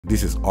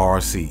This is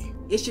RC.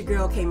 It's your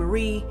girl K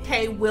Marie.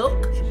 Hey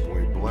Wilk. It's your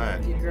boy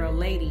Black. Your girl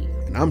Lady.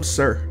 And I'm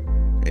Sirr.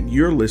 And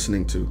you're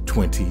listening to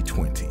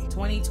 2020.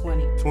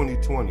 2020.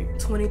 2020.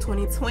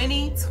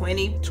 2020. 2020.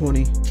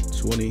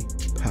 2020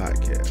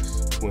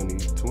 podcast.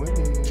 2020.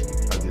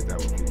 I did that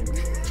one for you.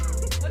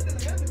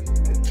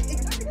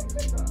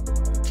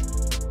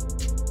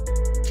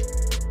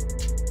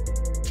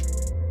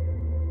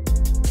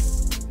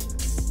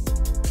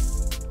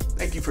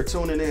 Thank you for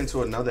tuning in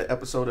to another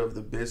episode of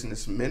the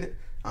Business Minute.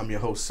 I'm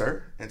your host,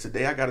 Sirr, and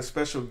today I got a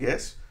special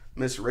guest,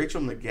 Miss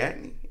Rachel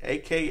McGatney,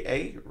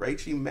 aka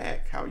Rachie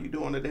Mack. How are you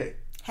doing today?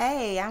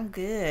 Hey, I'm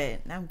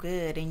good.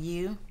 And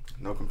you?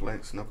 No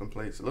complaints. A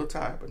little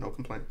tired, but no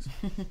complaints.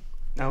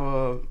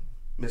 Now,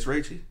 Miss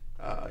Rachie,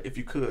 if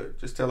you could,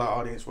 just tell our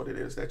audience what it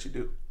is that you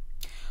do.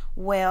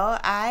 Well,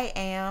 I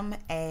am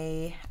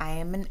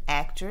an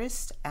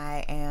actress.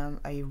 I am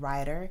a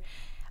writer.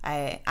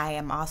 I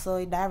am also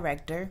a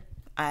director.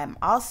 I'm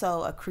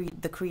also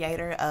the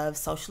creator of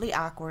Socially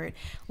Awkward,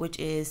 which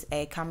is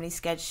a comedy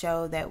sketch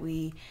show that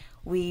we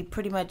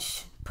pretty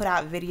much put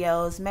out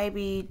videos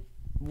maybe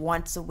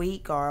once a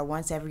week or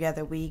once every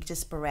other week,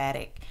 just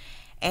sporadic.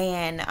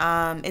 And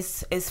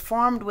it's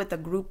formed with a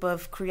group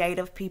of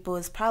creative people.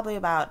 It's probably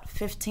about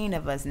 15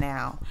 of us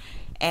now.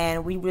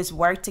 And we just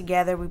work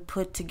together. We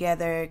put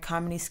together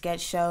comedy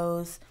sketch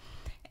shows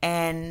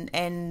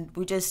and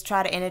we just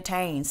try to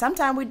entertain.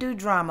 Sometimes we do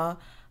drama,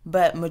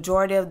 but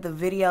majority of the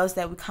videos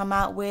that we come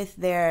out with,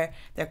 they're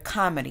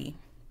comedy.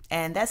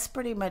 And that's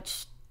pretty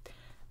much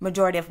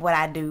majority of what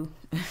I do.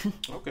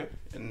 Okay.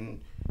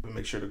 And we'll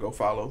make sure to go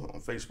follow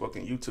on Facebook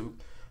and YouTube.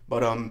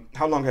 But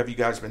how long have you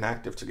guys been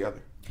active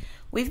together?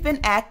 We've been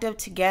active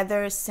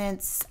together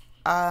since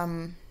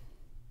our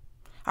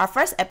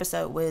first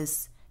episode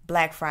was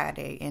Black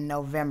Friday in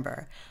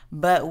November,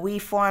 but we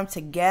formed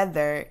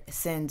together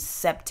since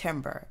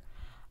September.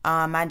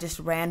 I just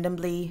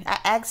randomly, I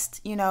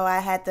asked, I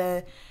had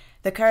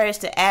the courage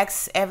to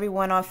ask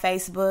everyone on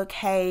Facebook,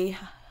 hey,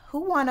 who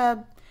want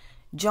to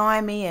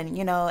join me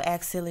and,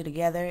 act silly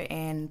together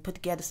and put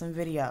together some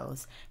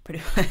videos,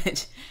 pretty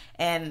much.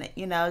 And,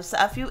 so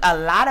a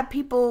lot of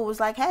people was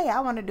like, hey,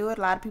 I want to do it.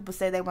 A lot of people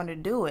say they want to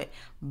do it.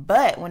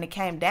 But when it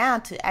came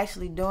down to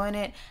actually doing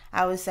it,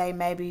 I would say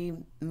maybe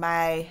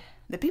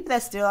the people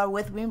that still are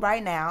with me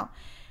right now,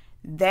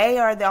 they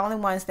are the only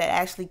ones that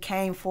actually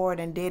came forward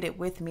and did it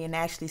with me and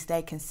actually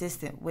stayed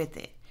consistent with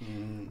it.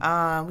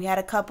 Mm-hmm. We had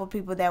a couple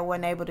people that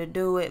weren't able to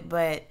do it,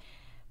 but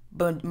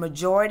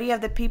majority of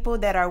the people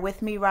that are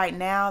with me right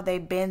now,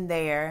 they've been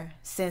there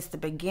since the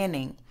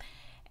beginning.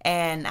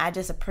 And I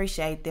just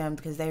appreciate them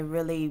because they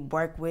really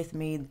work with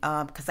me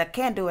because I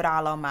can't do it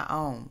all on my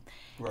own.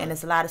 Right. And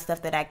it's a lot of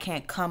stuff that I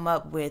can't come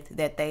up with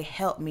that they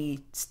help me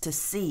to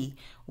see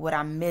what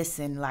I'm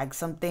missing. Like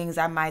some things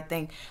I might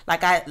think,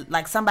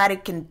 like somebody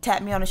can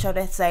tap me on the shoulder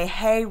and say,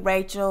 hey,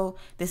 Rachel,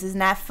 this is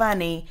not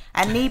funny.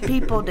 I need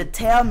people to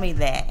tell me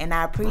that. And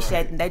I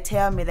appreciate them. They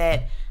tell me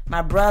that.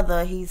 My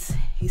brother, he's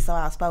so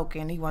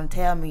outspoken. He want to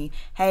tell me,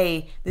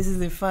 hey, this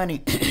isn't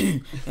funny.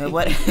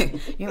 What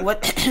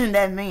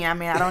that mean? I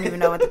mean, I don't even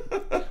know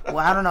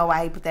I don't know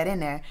why he put that in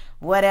there.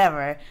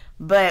 Whatever.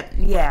 But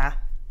yeah.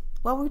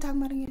 What were we talking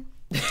about again?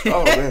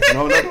 Oh, man.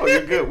 No,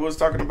 you're good. We was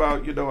talking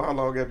about, how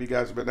long have you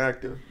guys been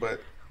active?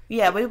 But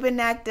yeah, we've been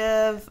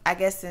active, I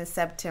guess, since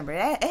September.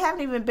 It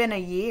haven't even been a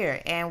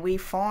year, and we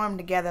formed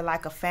together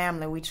like a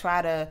family. We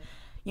try to,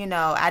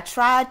 I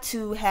try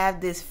to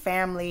have this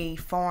family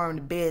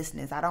formed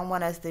business. I don't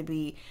want us to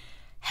be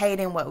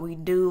hating what we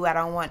do.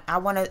 I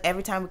want to,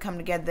 every time we come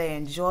together,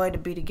 enjoy to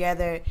be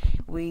together.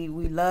 We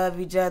love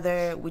each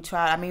other. We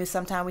try,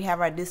 sometimes we have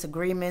our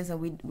disagreements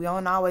and we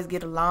don't always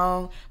get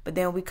along, but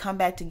then we come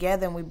back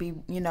together and we be,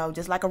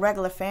 just like a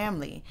regular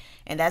family.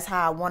 And that's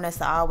how I want us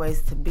to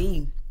always to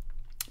be,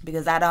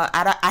 because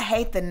I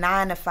hate the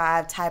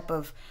 9-to-5 type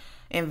of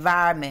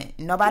environment.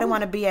 Nobody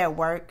want to be at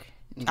work.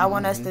 I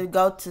want us to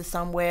go to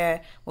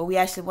somewhere where we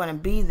actually want to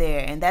be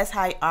there, and that's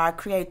how our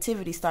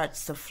creativity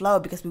starts to flow,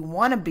 because we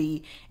want to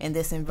be in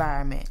this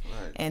environment.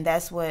 Right. And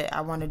that's what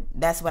I want to.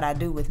 That's what I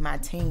do with my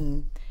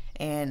team,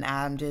 and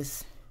I'm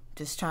just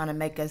trying to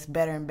make us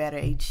better and better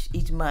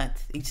each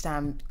month, each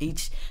time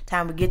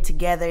we get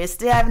together. It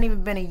still haven't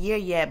even been a year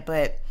yet,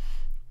 but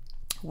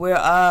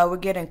we're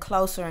getting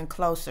closer and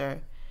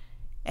closer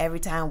every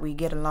time we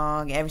get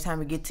along, every time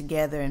we get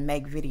together and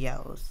make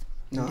videos.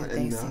 No,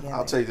 and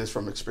I'll tell you this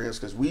from experience,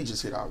 because we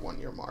just hit our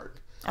 1-year mark.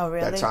 Oh,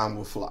 really? That time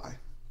will fly.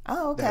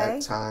 Oh, okay.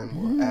 That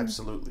time will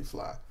absolutely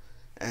fly.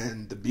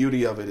 And the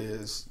beauty of it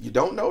is you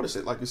don't notice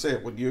it. Like you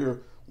said, when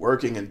you're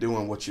working and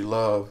doing what you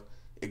love,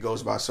 it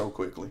goes by so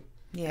quickly.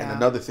 Yeah. And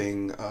another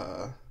thing,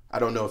 I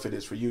don't know if it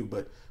is for you,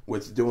 but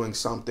with doing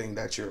something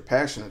that you're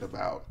passionate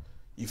about,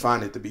 you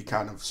find it to be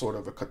kind of sort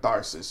of a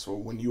catharsis. So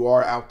when you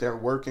are out there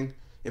working,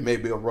 it may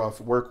be a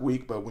rough work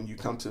week, but when you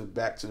come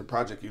back to the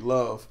project you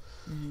love,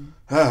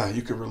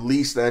 you can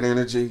release that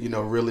energy,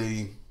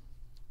 really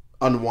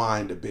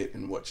unwind a bit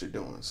in what you're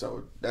doing.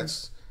 So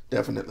that's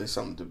definitely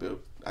something to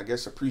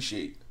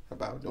appreciate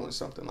about doing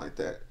something like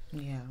that.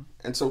 Yeah.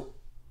 And so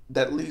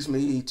that leads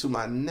me to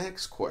my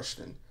next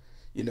question.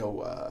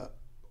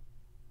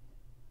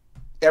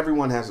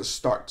 Everyone has a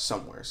start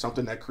somewhere,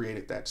 something that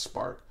created that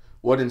spark.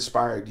 What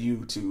inspired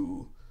you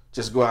to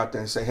just go out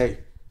there and say, hey,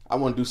 I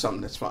want to do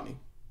something that's funny?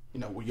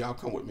 Will y'all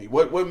come with me?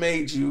 What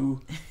made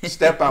you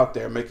step out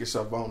there and make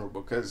yourself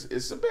vulnerable? Because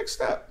it's a big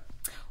step.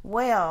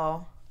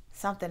 Well,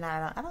 something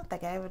I don't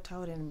think I ever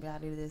told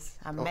anybody this.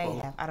 I may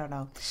have. I don't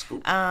know.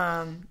 Scoop.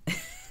 I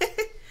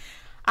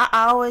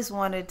always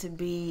wanted to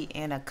be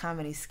in a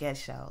comedy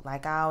sketch show.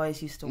 Like, I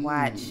always used to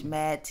watch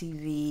Mad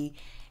TV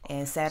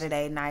and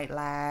Saturday Night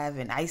Live,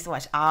 and I used to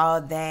watch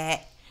all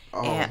that.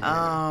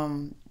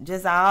 Man.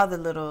 Just all the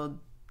little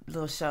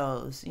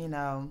shows,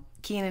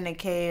 Kenan and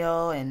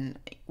Kel, and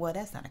well,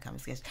 that's not a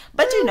comedy sketch,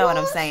 but you know what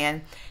I'm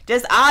saying.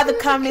 Just all the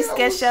comedy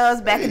sketch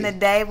shows back in the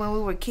day when we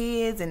were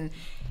kids, and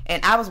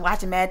I was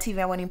watching Mad TV.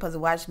 I wasn't even supposed to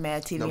watch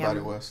Mad TV. Nobody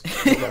was.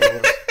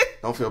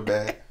 Don't feel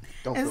bad.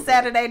 And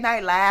Saturday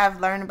Night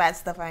Live, learning about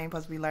stuff I ain't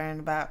supposed to be learning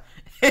about.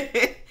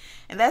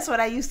 And that's what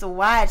I used to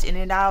watch, and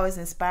it always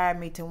inspired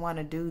me to want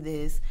to do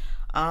this.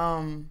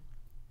 And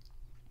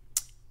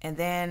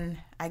then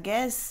I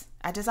guess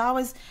I just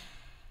always,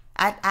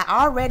 I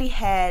already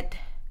had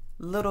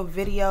little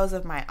videos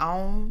of my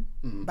own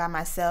by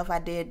myself. I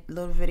did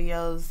little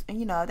videos, and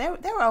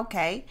they were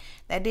okay.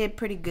 They did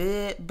pretty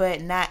good,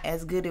 but not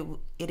as good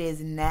it is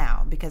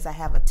now, because I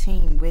have a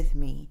team with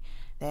me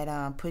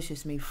that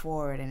pushes me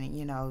forward,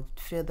 and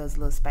fill those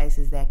little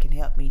spaces that can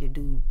help me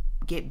to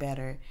get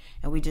better.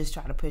 And we just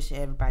try to push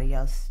everybody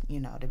else,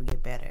 to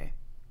get better.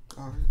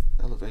 All right,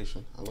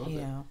 elevation. I love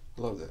that.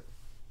 I love that.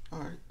 All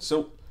right,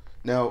 so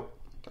now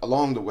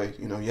along the way,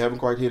 you haven't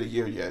quite hit a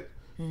year yet,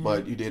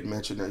 but you did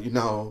mention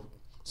that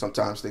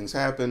sometimes things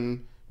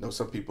happen.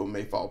 Some people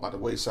may fall by the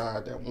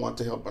wayside that want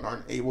to help but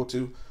aren't able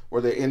to.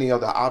 Were there any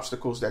other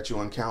obstacles that you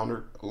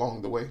encountered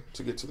along the way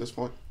to get to this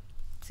point?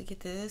 To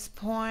get to this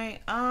point,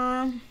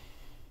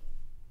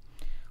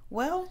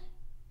 well,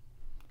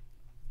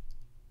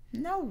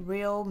 no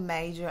real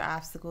major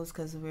obstacles,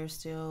 because we're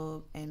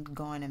still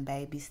going in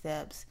baby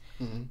steps.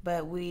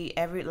 But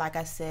like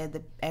I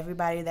said,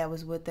 everybody that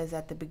was with us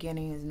at the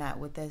beginning is not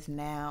with us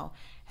now.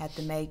 Had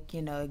to make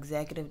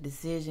executive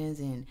decisions,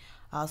 and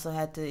also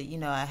had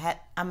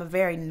to I'm a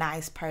very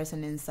nice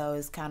person, and so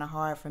it's kind of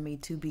hard for me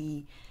to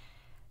be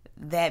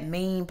that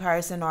mean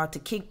person or to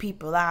kick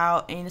people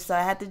out. And so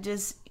I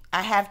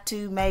have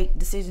to make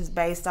decisions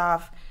based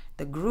off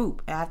the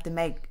group. I have to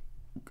make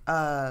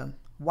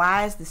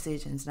wise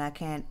decisions, and I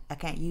can't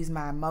use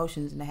my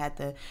emotions, and I have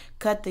to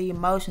cut the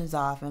emotions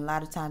off. And a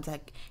lot of times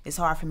it's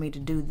hard for me to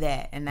do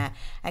that. And I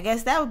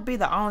guess that would be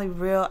the only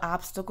real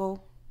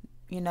obstacle,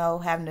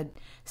 having to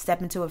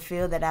step into a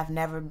field that I've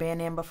never been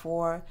in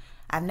before.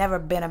 I've never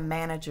been a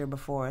manager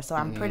before, so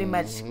I'm pretty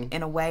much,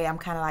 in a way, I'm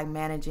kind of like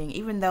managing,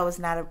 even though it's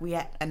not a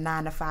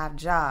 9-to-5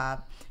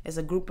 job. It's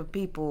a group of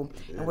people,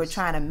 and we're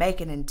trying to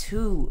make it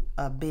into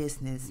a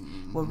business.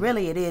 Well,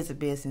 really, it is a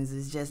business.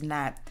 It's just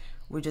not.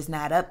 We're just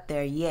not up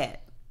there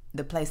yet,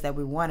 the place that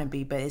we want to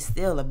be, but it's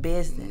still a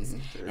business.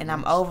 And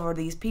I'm over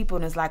these people,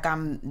 and it's like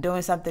I'm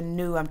doing something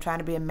new. I'm trying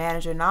to be a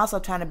manager, and also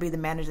trying to be the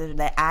manager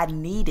that I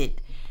needed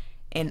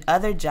in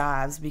other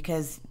jobs,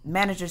 because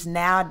managers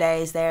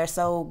nowadays, they're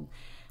so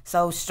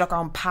struck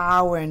on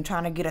power and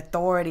trying to get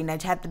authority, and they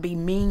have to be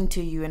mean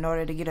to you in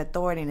order to get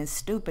authority, and it's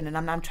stupid. And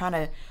I'm trying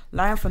to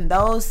learn from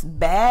those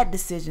bad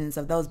decisions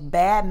of those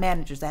bad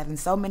managers, having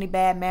so many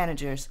bad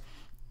managers,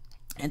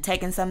 and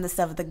taking some of the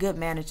stuff of the good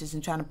managers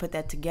and trying to put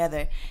that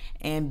together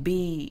and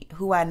be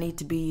who I need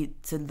to be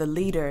to the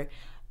leader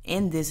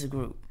in this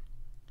group,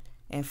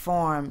 and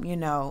form,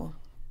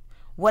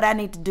 what I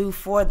need to do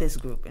for this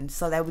group, and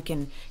so that we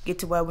can get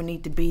to where we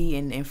need to be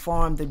and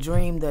form the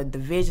dream, the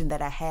vision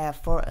that I have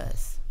for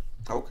us.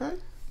 Okay.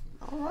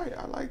 All right.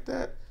 I like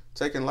that.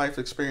 Taking life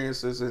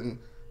experiences and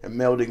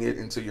melding it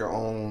into your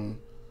own,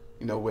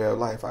 way of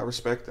life. I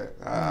respect that.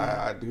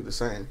 I do the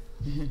same.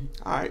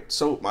 All right.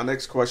 So my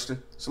next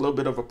question, it's a little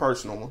bit of a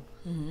personal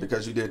one,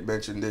 because you did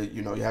mention that,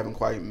 you haven't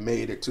quite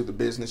made it to the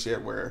business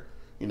yet where,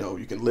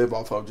 you can live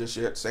off of just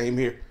yet. Same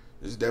here.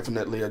 It's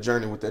definitely a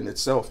journey within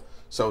itself.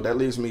 So that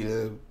leads me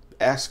to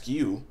ask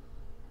you,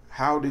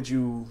 how did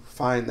you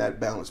find that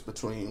balance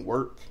between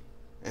work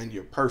and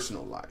your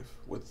personal life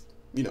with,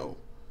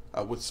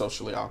 with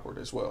Socially Awkward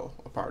as well,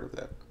 a part of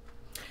that?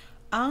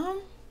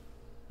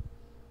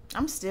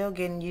 I'm still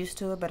getting used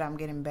to it, but I'm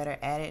getting better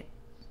at it,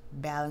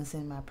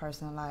 balancing my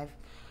personal life.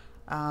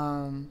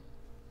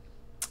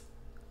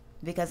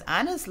 Because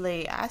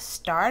honestly, I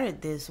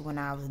started this when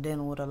I was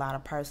dealing with a lot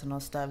of personal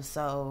stuff.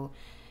 So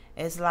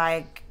it's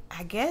like,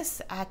 I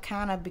guess I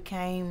kind of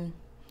became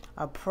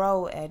a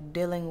pro at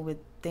dealing with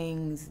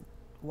things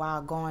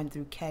while going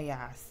through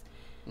chaos.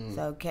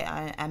 So,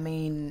 I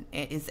mean,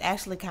 it's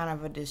actually kind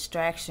of a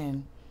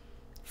distraction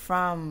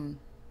from,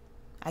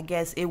 I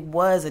guess it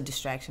was a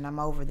distraction. I'm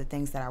over the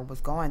things that I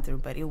was going through,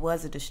 but it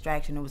was a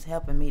distraction. It was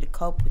helping me to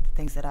cope with the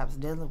things that I was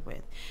dealing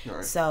with.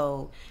 Right.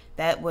 So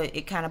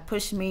it kind of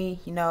pushed me,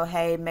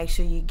 hey, make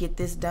sure you get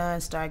this done,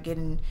 start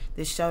getting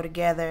this show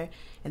together.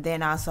 And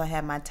then also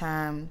have my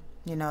time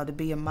to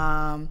be a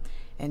mom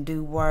and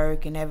do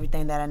work and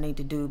everything that I need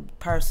to do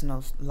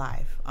personal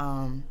life.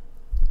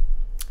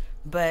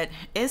 But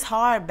it's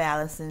hard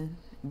balancing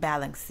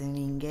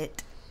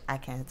it. I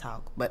can't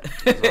talk, but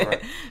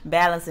right.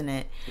 balancing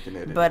it.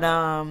 But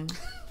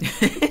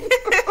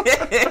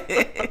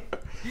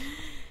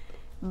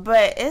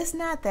but it's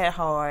not that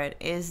hard.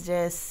 It's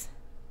just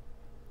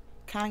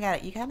you kind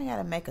of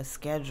gotta make a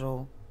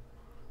schedule.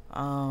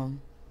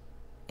 And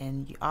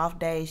off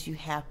days you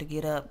have to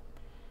get up.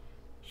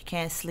 You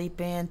can't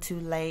sleep in too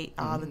late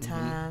all the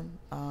time.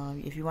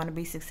 If you want to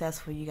be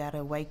successful, you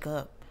gotta wake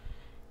up.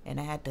 And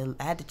I had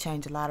to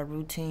change a lot of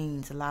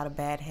routines, a lot of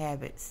bad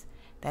habits.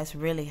 That's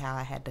really how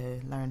I had to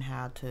learn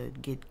how to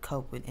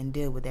cope with and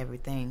deal with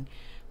everything,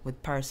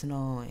 with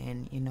personal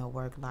and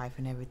work life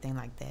and everything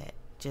like that.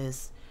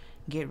 Just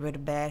get rid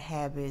of bad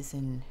habits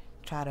and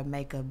try to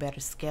make a better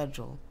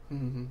schedule.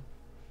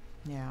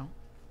 Yeah.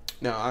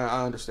 Now,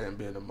 I understand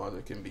being a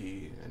mother can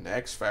be an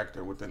X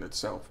factor within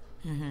itself,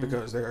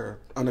 because there are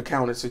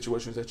unaccounted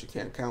situations that you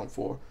can't account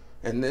for.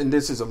 And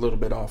this is a little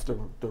bit off the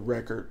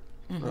record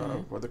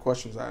for the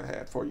questions I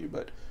had for you,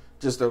 but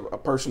just a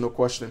personal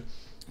question.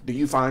 Do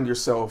you find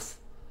yourself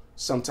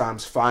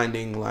sometimes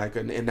finding like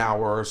an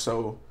hour or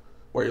so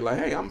where you're like,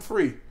 hey, I'm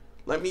free.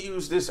 Let me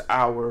use this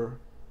hour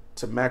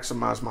to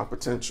maximize my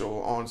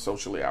potential on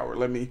Socially Hour.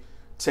 Let me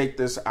take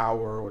this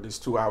hour or these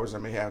 2 hours I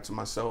may have to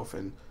myself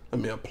and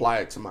let me apply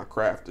it to my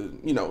craft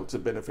to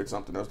benefit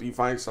something else. Do you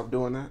find yourself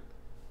doing that?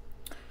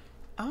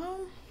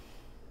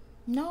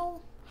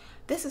 No.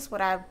 This is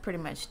what I pretty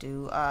much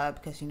do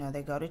because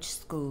they go to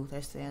school.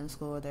 They're still in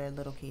school. They're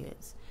little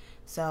kids.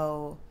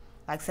 So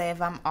like say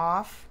if I'm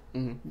off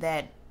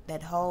that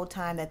whole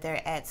time that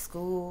they're at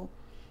school,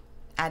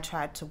 I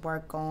try to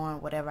work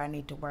on whatever I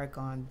need to work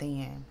on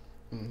then.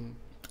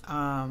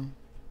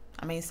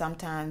 I mean,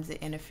 sometimes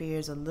it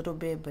interferes a little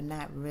bit, but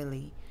not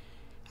really.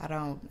 I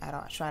don't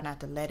try not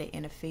to let it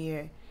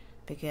interfere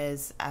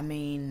because I'm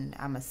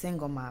a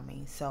single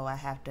mommy, so I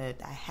have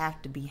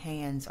to be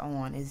hands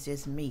on. It's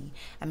just me.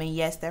 I mean,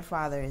 yes, their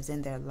father is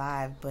in their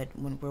life, but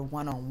when we're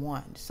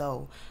one-on-one,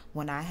 so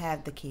when I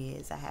have the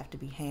kids, I have to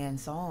be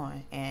hands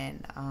on,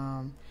 and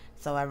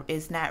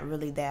it's not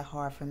really that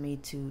hard for me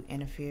to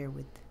interfere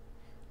with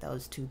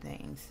those two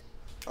things.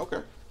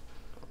 Okay,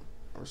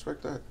 I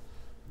respect that.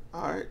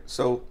 All right,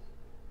 so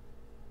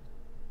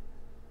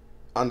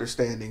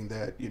understanding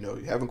that you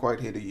haven't quite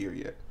hit a year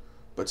yet,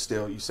 but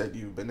still you said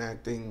you've been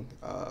acting.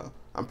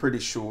 I'm pretty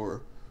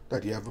sure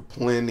that you have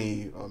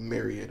a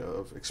myriad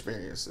of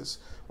experiences.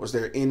 Was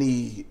there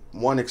any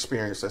one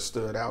experience that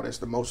stood out as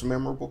the most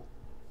memorable?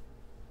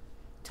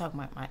 Talking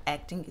about my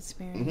acting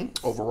experience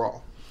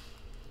overall.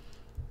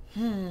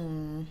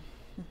 Honestly,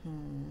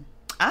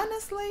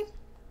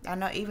 I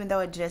know even though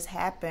it just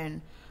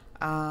happened,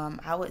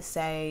 I would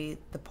say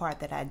the part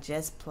that I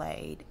just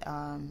played.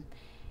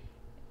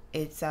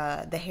 It's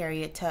the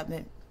Harriet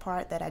Tubman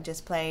part that I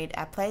just played.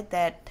 I played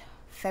that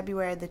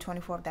February the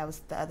 24th. That was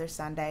the other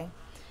Sunday.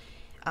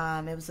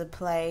 It was a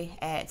play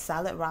at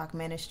Solid Rock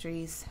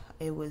Ministries.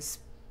 It was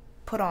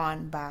put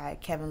on by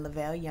Kevin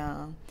Lavelle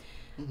Young.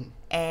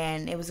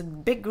 And it was a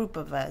big group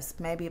of us,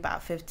 maybe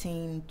about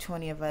 15,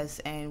 20 of us,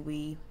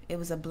 and it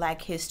was a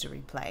Black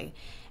history play.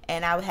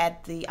 And I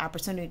had the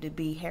opportunity to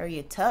be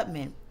Harriet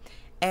Tubman.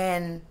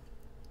 And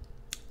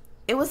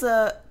it was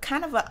a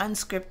kind of an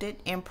unscripted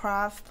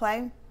improv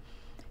play.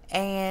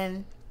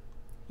 And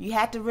you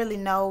had to really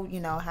know,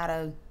 how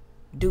to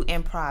do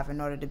improv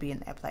in order to be in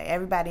that play.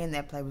 Everybody in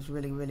that play was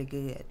really, really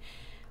good.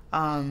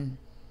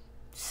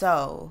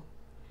 So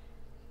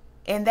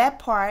in that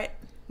part,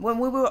 when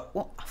we were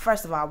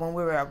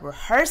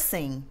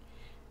rehearsing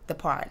the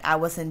part, I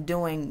wasn't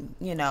doing,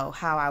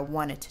 how I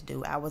wanted to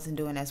do. I wasn't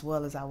doing as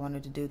well as I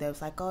wanted to do. They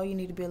was like, oh, you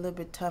need to be a little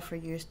bit tougher.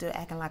 You're still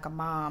acting like a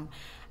mom.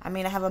 I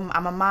mean,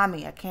 I'm a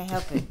mommy. I can't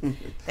help it.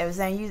 They were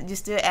saying you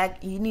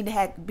need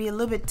to be a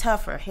little bit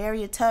tougher.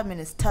 Harriet Tubman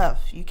is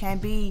tough. You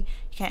can't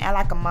act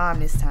like a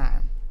mom this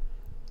time.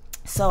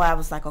 So I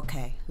was like,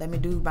 okay, let me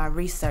do my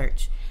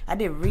research. I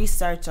did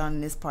research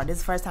on this part. This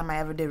is the first time I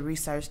ever did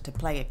research to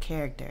play a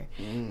character.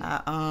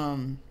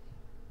 I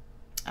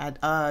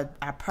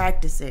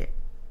practiced it.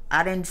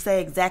 I didn't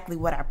say exactly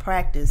what I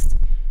practiced,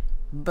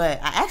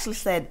 but I actually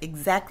said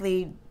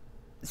exactly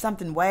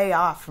something way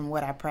off from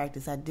what I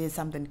practiced. I did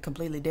something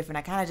completely different.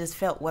 I kind of just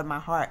felt with my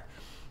heart,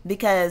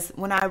 because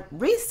when I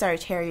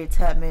researched Harriet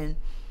Tubman,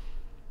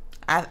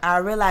 I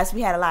realized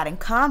we had a lot in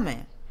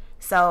common.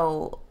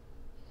 So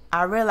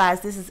I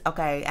realized this is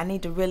okay. I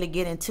need to really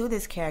get into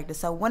this character.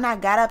 So when I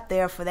got up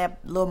there for that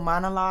little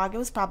monologue, it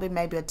was probably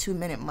maybe a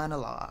 2-minute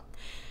monologue.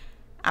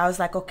 I was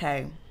like,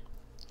 okay,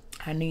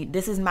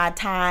 this is my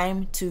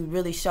time to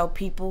really show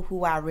people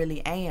who I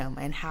really am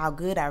and how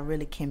good I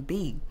really can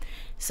be.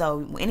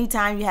 So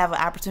anytime you have an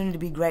opportunity to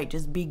be great,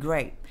 just be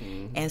great.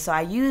 And so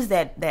I used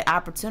that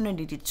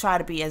opportunity to try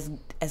to be as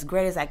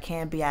great as I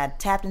can be. I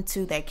tapped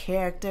into that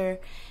character,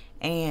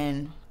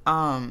 and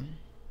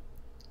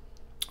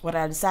what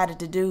I decided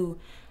to do,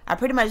 I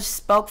pretty much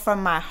spoke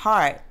from my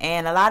heart.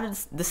 And a lot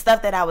of the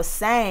stuff that I was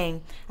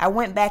saying, I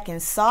went back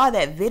and saw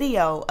that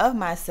video of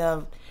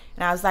myself,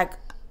 and I was like,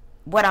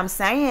 what I'm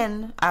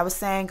saying, I was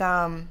saying,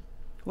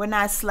 we're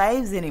not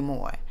slaves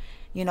anymore.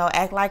 You know,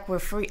 act like we're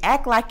free.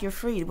 Act like you're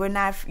free. You're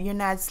not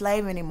a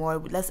slave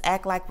anymore. Let's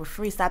act like we're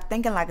free. Stop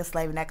thinking like a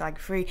slave and act like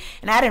you're free.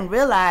 And I didn't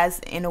realize,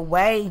 in a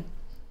way,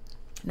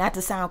 not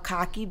to sound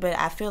cocky, but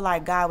I feel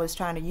like God was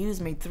trying to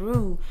use me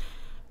through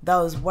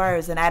those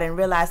words, and I didn't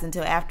realize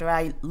until after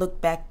I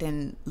looked back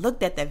and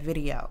looked at that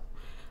video.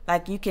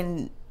 Like,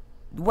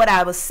 what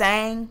I was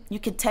saying, you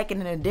could take it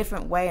in a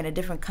different way, in a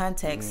different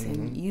context,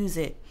 and use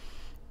it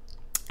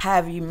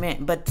however you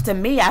meant. But to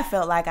me, I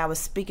felt like I was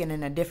speaking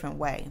in a different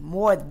way,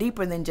 more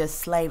deeper than just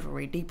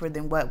slavery, deeper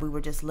than what we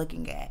were just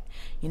looking at.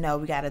 You know,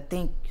 we got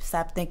to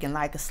stop thinking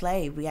like a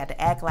slave. We got to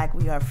act like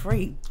we are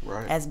free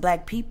as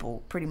black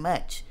people, pretty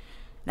much.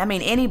 I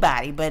mean,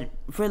 anybody, but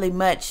really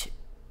much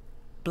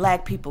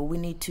black people. We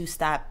need to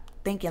stop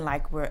thinking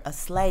like we're a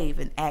slave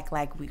and act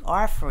like we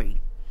are free,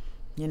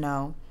 you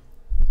know.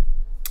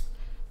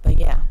 But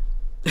yeah.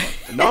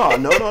 No.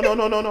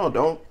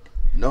 Don't.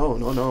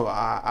 No.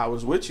 I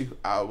was with you.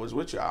 I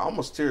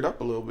almost teared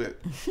up a little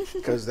bit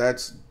because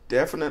that's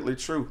definitely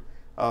true.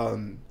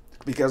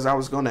 Because I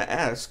was going to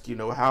ask, you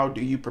know, how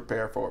do you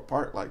prepare for a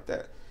part like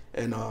that?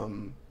 And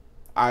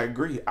I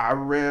agree. I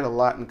read a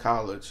lot in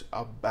college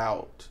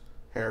about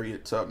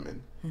Harriet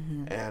Tubman.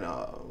 And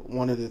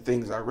one of the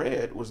things I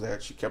read was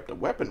that she kept a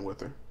weapon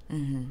with her.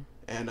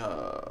 And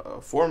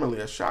formerly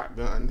a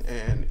shotgun,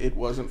 and it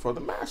wasn't for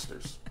the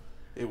masters.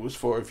 It was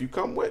for, if you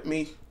come with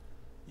me,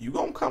 you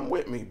gonna come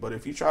with me, but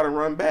if you try to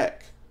run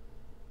back,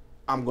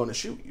 I'm gonna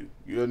shoot you.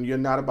 You're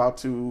not about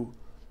to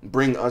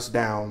bring us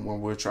down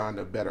when we're trying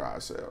to better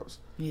ourselves.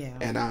 Yeah.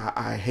 And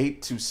I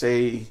hate to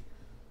say,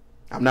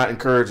 I'm not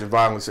encouraging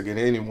violence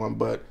against anyone,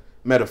 but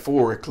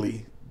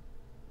metaphorically,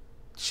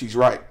 she's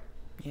right.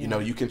 Yeah. You know,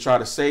 you can try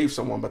to save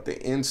someone, but the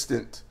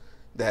instant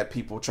that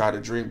people try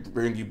to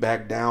bring you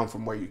back down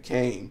from where you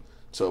came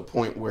to a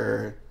point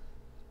where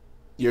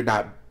you're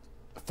not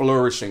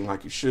flourishing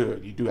like you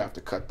should, you do have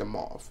to cut them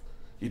off.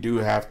 You do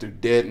have to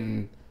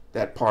deaden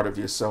that part of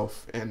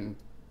yourself, and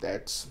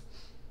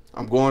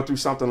I'm going through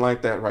something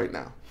like that right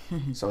now.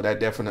 So that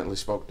definitely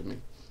spoke to me.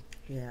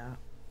 Yeah.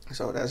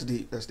 So that's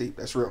deep.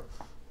 That's real.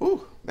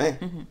 Ooh,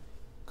 man.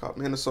 Caught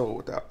me in the soul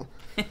with that one.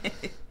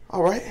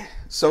 All right.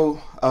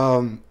 So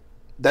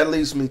that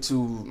leads me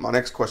to my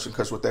next question,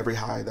 because with every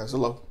high, there's a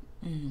low.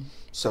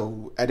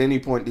 So at any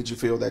point, did you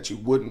feel that you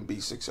wouldn't be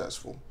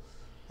successful?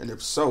 And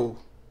if so,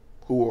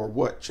 who or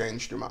what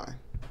changed your mind?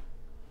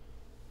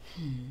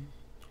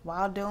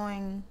 While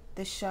doing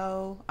the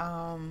show,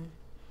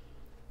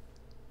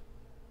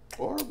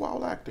 or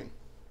while acting,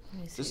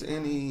 just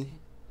any.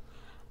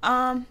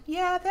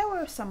 Yeah, there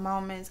were some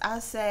moments.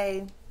 I'll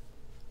say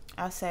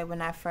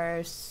when I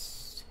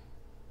first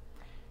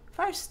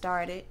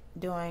started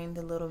doing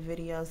the little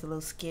videos, the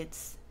little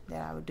skits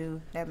that I would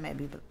do, that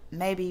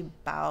maybe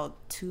about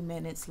 2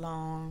 minutes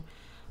long.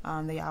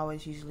 They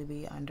always usually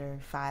be under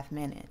 5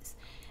 minutes,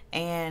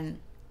 and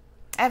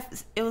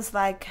it was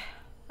like,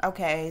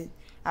 okay,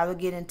 I would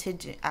get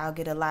attention. I'll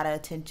get a lot of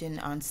attention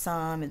on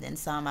some, and then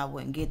some I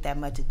wouldn't get that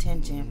much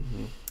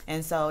attention.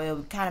 And so it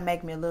would kind of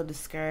make me a little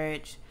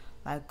discouraged.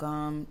 Like,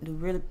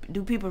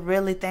 do people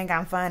really think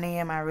I'm funny?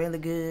 Am I really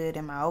good?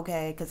 Am I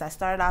okay? Because I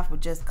started off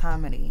with just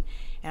comedy,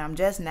 and I'm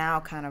just now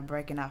kind of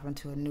breaking off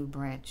into a new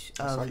branch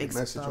of like your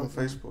message on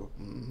Facebook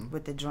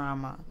with the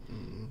drama.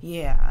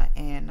 Yeah,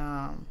 and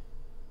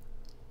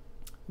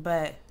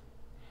but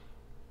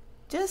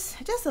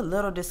just a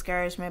little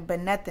discouragement,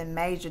 but nothing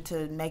major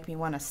to make me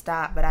want to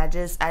stop. But I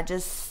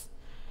just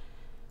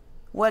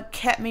what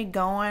kept me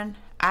going,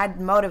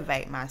 I'd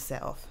motivate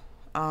myself.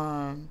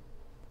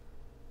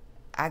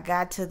 I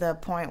got to the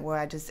point where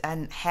I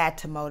had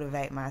to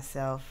motivate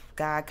myself.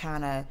 God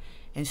kind of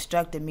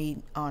instructed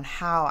me on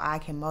how I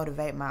can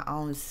motivate my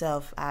own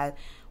self.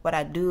 What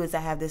I do is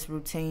I have this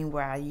routine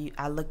where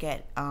I look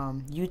at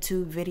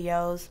YouTube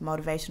videos,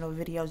 motivational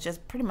videos,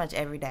 just pretty much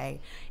every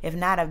day. If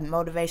not a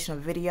motivational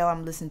video,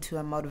 I'm listening to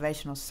a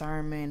motivational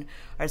sermon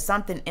or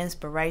something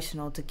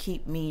inspirational to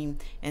keep me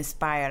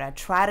inspired. I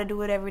try to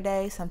do it every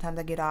day. Sometimes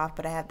I get off,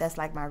 but that's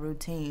like my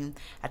routine.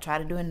 I try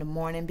to do it in the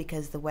morning,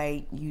 because the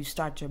way you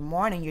start your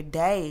morning, your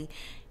day,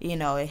 you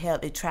know,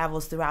 it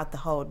travels throughout the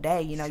whole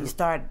day. You know, you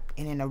start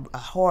in a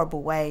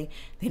horrible way,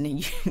 then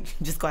you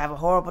just go have a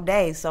horrible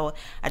day. So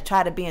I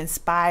try to be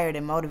inspired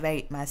and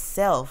motivate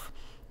myself.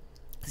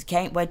 I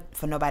can't wait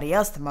for nobody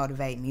else to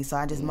motivate me, so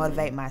I just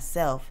motivate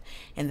myself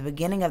in the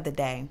beginning of the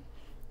day.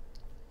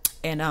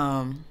 And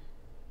I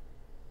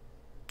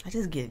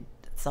just get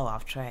so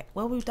off track.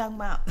 What were we talking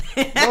about?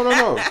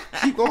 No.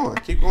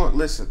 Keep going.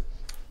 Listen,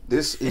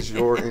 this is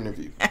your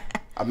interview.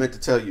 I meant to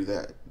tell you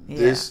that. Yeah.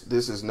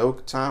 This is no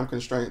time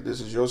constraint.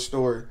 This is your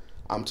story.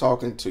 I'm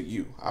talking to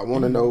you. I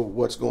want to know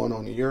what's going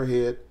on in your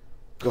head.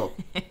 Go.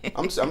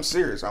 I'm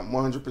serious. I'm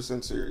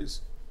 100%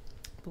 serious.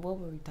 But what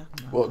were we talking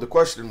about? Well, the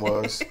question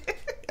was,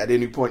 at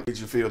any point did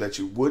you feel that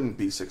you wouldn't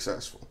be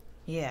successful?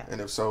 Yeah. And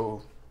if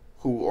so,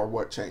 who or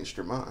what changed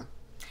your mind?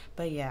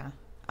 But yeah.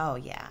 Oh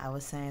yeah, I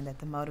was saying that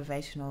the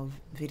motivational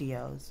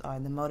videos or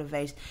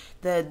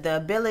the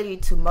ability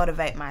to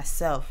motivate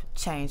myself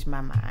changed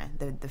my mind.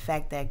 The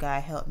fact that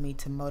God helped me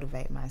to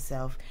motivate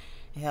myself,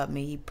 helped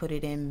me. He put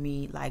it in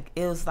me. Like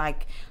it was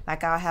like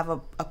I'll have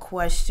a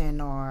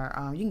question, or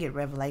you can get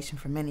revelation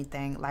from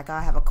anything. Like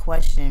I'll have a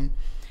question.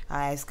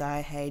 I ask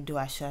God, hey,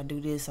 should I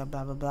do this or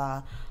blah blah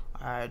blah,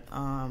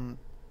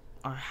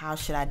 or how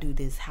should I do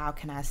this? How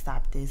can I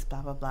stop this?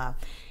 Blah, blah, blah.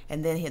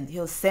 And then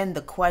he'll send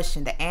the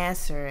question, the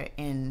answer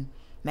in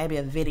maybe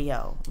a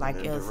video. Like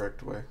in a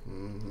direct way.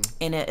 Mm-hmm.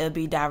 And it'll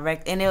be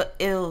direct. And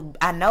it'll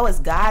I know it's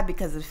God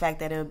because of the fact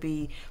that it'll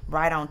be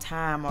right on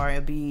time, or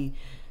it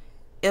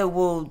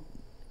will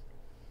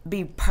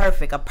be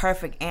perfect, a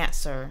perfect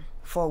answer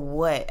for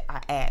what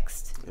I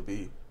asked. It'll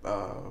be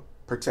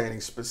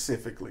pertaining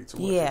specifically to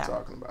what you're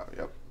talking about.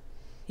 Yep.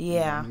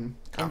 Yeah. Mm-hmm.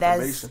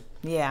 Confirmation.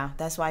 And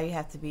that's why you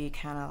have to be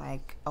kind of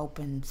like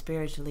open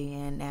spiritually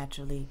and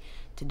naturally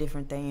to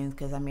different things.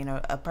 Because I mean,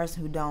 a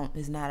person who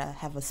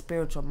have a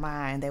spiritual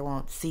mind, they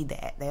won't see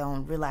that. They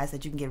don't realize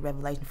that you can get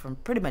revelation from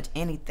pretty much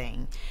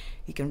anything.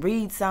 You can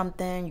read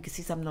something, you can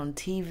see something on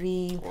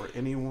TV, or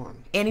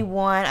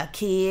anyone, a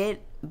kid,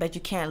 but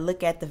you can't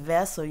look at the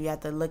vessel. You have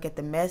to look at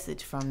the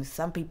message. From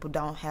some people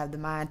don't have the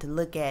mind to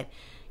look at,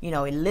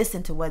 and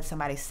listen to what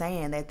somebody's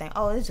saying. They think,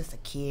 oh, it's just a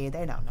kid.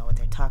 They don't know what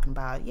they're talking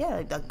about.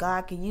 Yeah,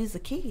 God can use a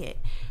kid,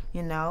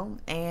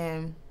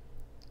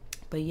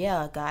 but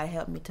yeah, God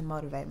helped me to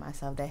motivate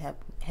myself. They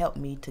helped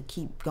me to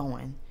keep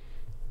going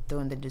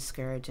during the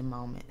discouraging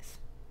moments.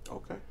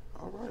 Okay,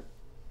 all right.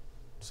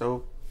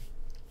 So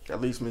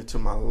that leads me to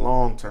my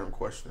long-term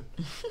question.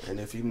 And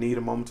if you need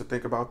a moment to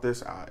think about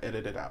this, I'll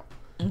edit it out.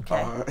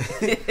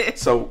 Okay.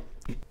 So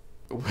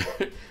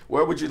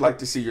where would you like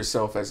to see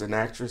yourself as an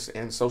actress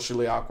and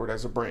Socially Awkward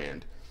as a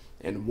brand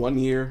in 1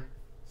 year,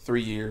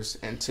 3 years,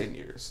 and 10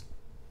 years?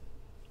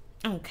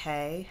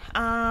 Okay.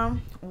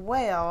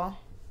 Well,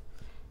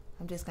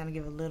 I'm just going to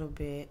give a little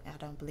bit. I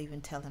don't believe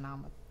in telling all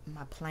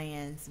my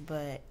plans,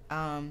 but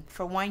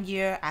for 1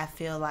 year, I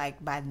feel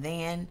like by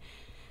then,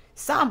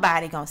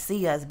 somebody going to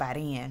see us by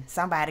then.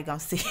 Somebody going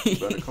to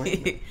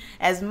see.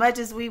 As much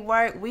as we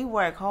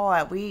work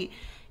hard.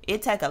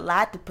 It take a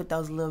lot to put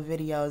those little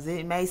videos.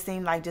 It may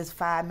seem like just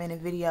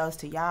 5-minute videos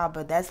to y'all,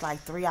 but that's like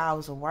 3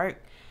 hours of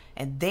work.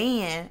 And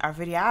then our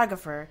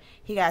videographer,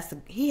 he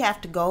have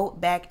to go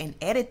back and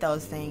edit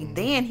those things. Mm-hmm.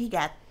 Then he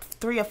got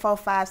 3 or 4,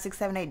 5, 6,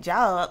 7, 8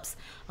 jobs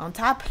on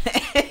top of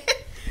that.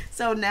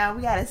 So now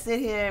we got to sit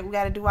here. We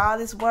got to do all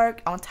this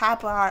work on top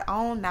of our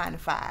own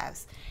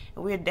 9-to-5s.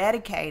 And we're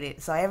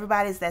dedicated. So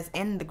everybody that's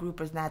in the group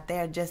is not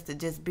there just to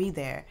be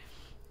there.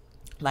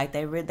 Like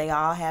they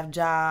all have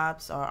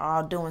jobs or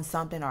all doing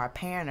something, or a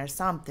parent or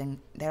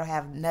something. They don't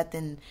have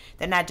nothing.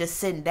 They're not just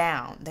sitting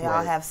down. They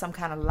all have some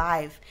kind of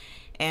life.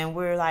 And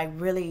we're like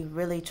really,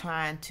 really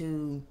trying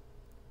to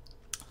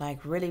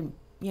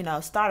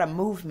start a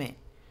movement.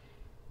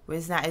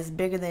 It's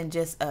bigger than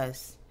just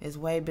us. It's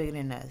way bigger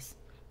than us.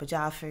 But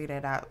y'all figure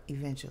that out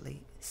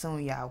eventually.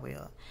 Soon y'all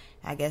will.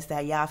 I guess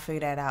that y'all figure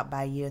that out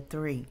by year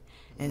 3.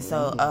 And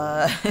so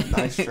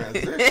nice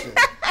transition.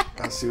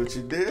 I see what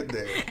you did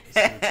there.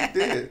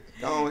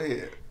 Go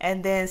ahead.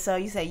 And then, so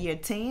you say year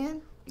 10?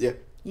 Yeah.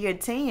 Year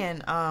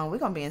 10, we're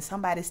going to be in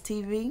somebody's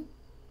TV.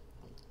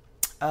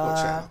 What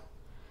channel?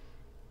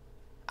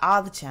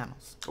 All the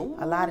channels. Ooh,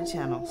 a lot of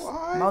channels.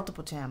 Right.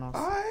 Multiple channels.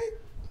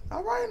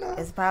 All right now.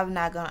 It's probably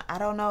not going to, I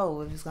don't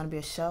know if it's going to be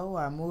a show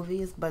or a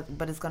movie, but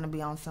it's going to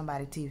be on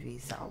somebody's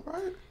TV. So. All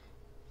right.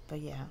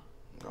 But yeah.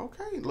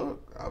 Okay,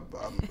 look,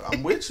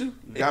 I'm with you.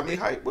 You got me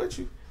hyped with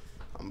you.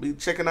 I'm going to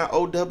be checking out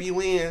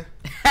OWN.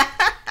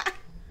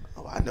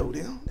 Oh, I know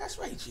them. That's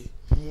Rachie.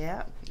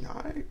 Yeah.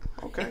 All right.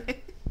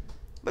 Okay.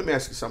 Let me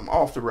ask you something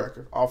off the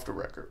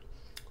record.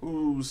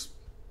 Whose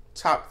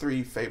top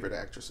 3 favorite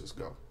actresses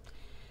go?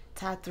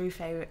 Top 3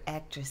 favorite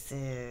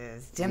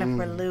actresses.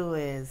 Jennifer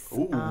Lewis.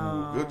 Ooh,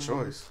 good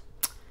choice.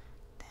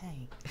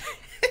 Dang.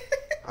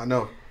 I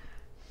know.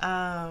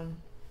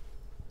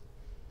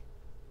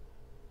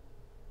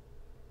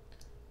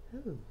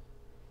 Who?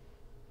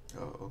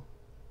 Uh-oh.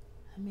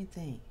 Let me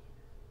think.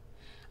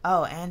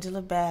 Oh,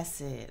 Angela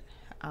Bassett.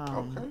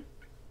 Okay.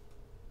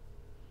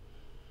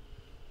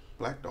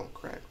 Black don't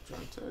crack, I'm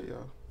trying to tell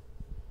y'all.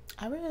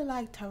 I really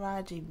like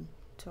Taraji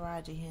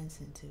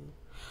Henson too.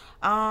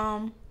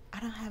 I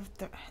don't have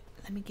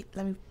let me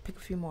pick a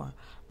few more.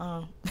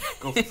 Go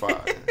for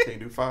 5. Can you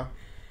do 5?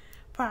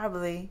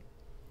 Probably.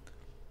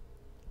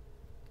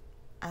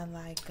 I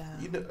like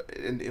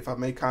and if I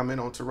may comment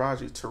on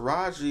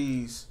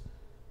Taraji's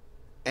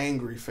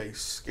angry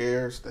face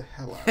scares the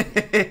hell out of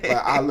me. Like,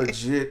 I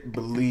legit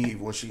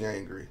believe when she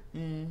angry.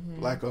 Mm-hmm.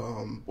 Like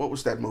what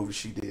was that movie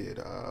she did?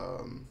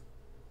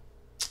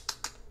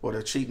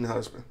 The Cheating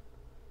Husband.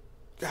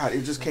 God,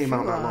 it just came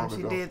out not long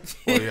ago. Did.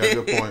 Oh yeah,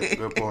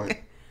 good point.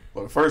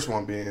 Well, the first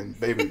one being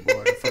Baby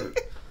Boy. The first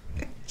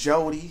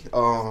Jodie.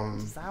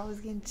 I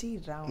was getting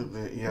cheated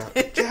on. Yeah,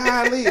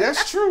 golly,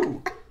 that's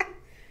true.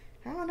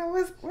 I don't know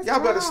what's Y'all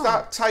wrong. better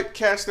stop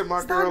typecasting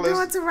my girl as...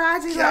 Stop doing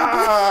Taraji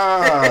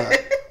God. like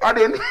that. I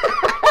didn't...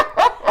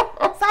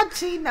 Stop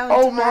cheating on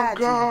Oh Taraji. my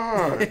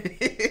God.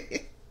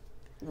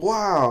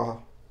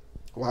 Wow.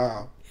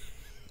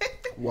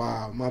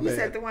 Wow, my You bad.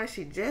 said the one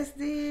she just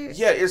did?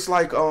 Yeah, it's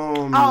like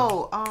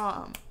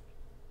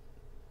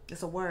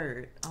it's a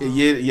word.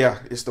 yeah,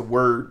 it's the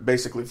word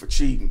basically for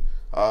cheating.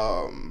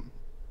 Not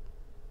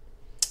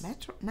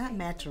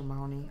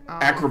matrimony.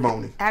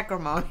 Acrimony.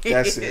 Acrimony.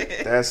 That's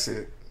it.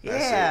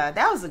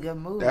 That was a good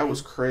movie. That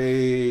was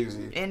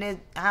crazy. And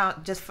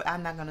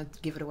I'm not gonna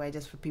give it away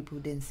just for people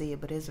who didn't see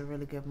it, but it's a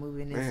really good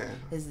movie and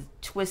it's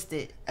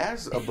twisted.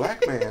 As a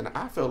black man,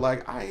 I feel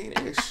like I ain't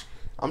ish.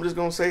 I'm just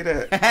gonna say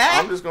that.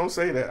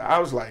 I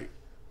was like,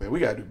 man, we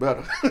gotta do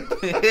better.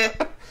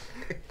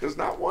 Cause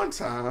not one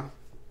time.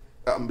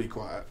 I'm gonna be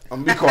quiet.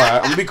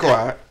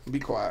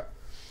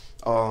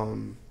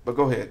 But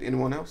go ahead.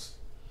 Anyone else?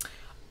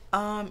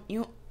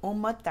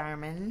 Uma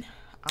Thurman.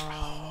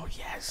 Oh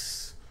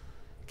yes,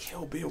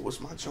 Kill Bill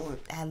was my joint.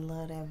 I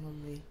love that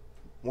movie.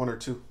 1 or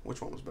 2? Which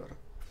one was better?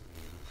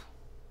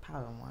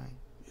 Probably 1.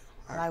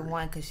 I like agree.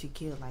 1 because she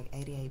killed like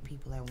 88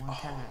 people at one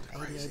time. the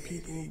 88 crazy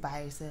people 88.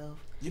 by herself.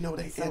 You know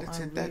they It's so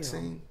edited that unreal.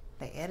 scene.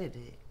 They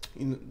edited it.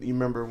 You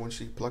remember when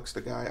she plucks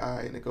the guy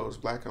eye and it goes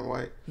black and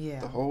white? Yeah.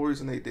 The whole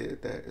reason they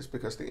did that is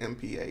because the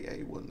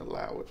MPAA wouldn't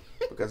allow it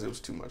because it was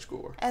too much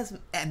gore.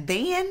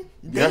 Then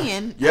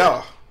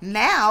Yeah.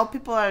 now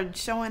people are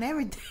showing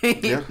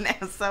everything. Yeah.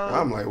 Now, so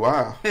I'm like,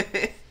 wow.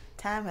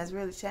 time has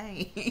really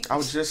changed. I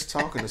was just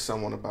talking to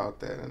someone about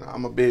that, and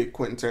I'm a big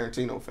Quentin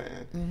Tarantino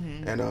fan.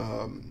 Mm-hmm.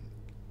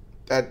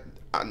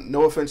 And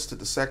no offense to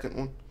the second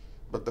one,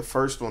 but the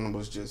first one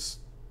was just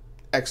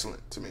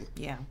excellent to me.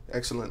 Yeah.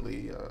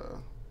 Excellently,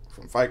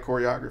 from fight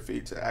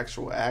choreography to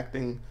actual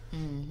acting.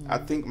 Mm-hmm. I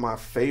think my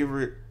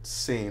favorite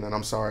scene, and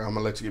I'm sorry, I'm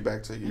gonna let you get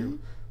back to you,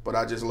 but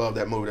I just love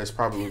that movie. That's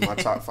probably my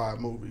top 5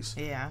 movies.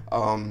 Yeah.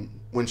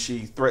 When she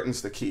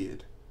threatens the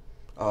kid.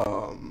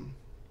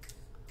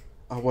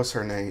 What's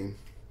her name?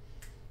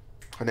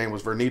 Her name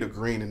was Vernita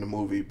Green in the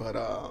movie, but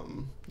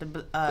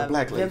the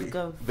black lady,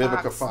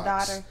 Vivica Fox.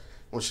 Daughter.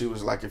 When she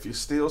was like, if you're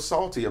still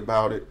salty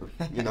about it,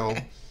 you know,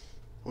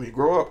 when you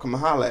grow up, come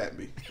holler at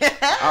me.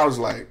 I was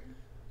like,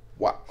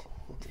 wow.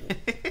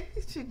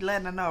 She's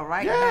letting her know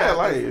right now. Yeah,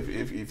 like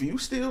if you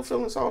still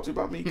feeling salty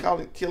about me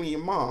killing your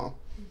mom,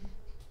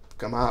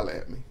 come holler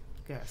at me.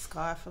 Girl,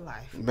 scarred for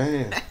life.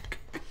 Man.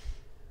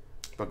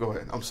 But go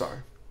ahead. I'm sorry.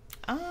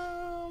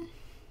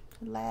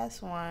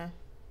 Last one.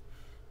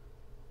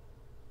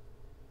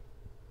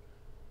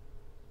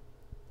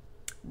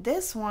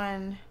 This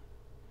one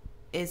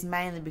is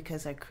mainly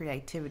because of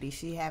creativity.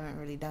 She haven't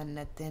really done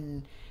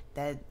nothing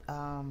that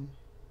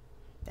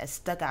that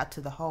stuck out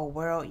to the whole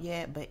world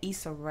yet. But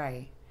Issa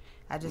Rae,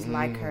 I just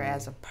like her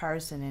as a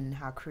person and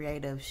how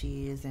creative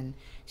she is, and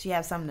she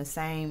has some of the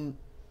same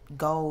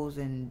goals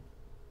and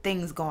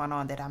things going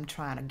on that I'm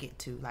trying to get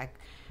to. Like,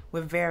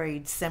 we're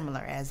very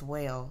similar as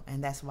well,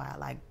 and that's why I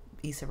like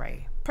Issa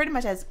Rae. Pretty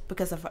much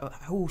because of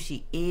who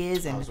she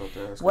is and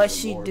what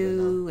she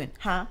do, and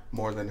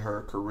more than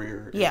her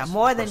career. Yeah,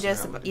 more than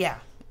just yeah.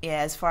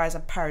 As far as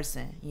a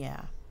person, yeah,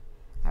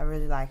 I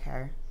really like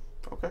her.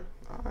 Okay,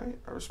 all right,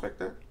 I respect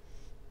that.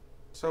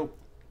 So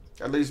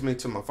that leads me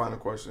to my final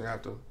question.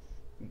 After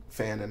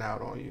fanning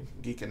out on you,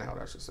 geeking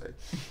out, I should say.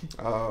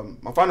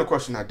 My final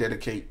question I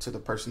dedicate to the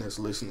person that's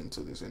listening to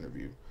this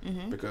interview,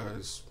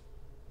 because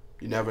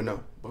you never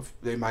know, but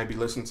they might be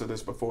listening to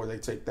this before they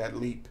take that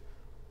leap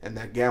and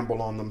that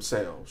gamble on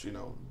themselves, you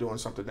know, doing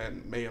something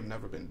that may have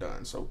never been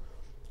done. So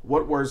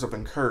what words of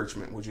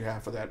encouragement would you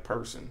have for that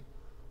person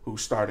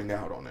who's starting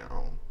out on their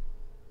own?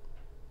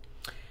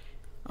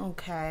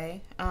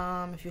 Okay.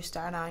 If you're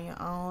starting on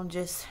your own,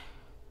 just,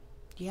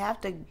 you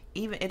have to,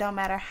 even, it don't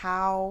matter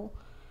how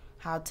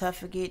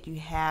tough it get,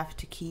 you have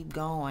to keep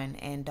going,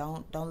 and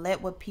don't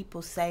let what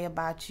people say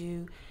about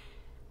you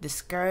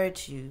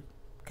discourage you.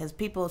 Because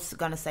people are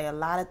going to say a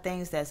lot of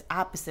things that's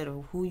opposite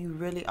of who you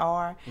really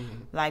are.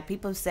 Like,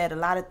 people said a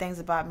lot of things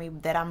about me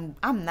that I'm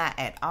not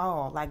at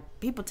all. Like,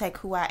 people take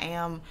who I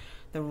am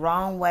the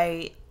wrong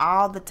way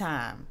all the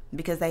time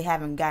because they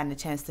haven't gotten a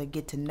chance to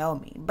get to know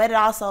me. But it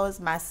also is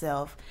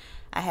myself.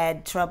 I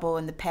had trouble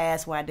in the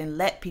past where I didn't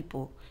let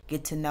people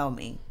get to know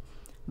me.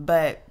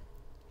 But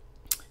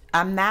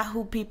I'm not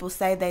who people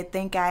say they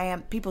think I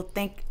am. People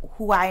think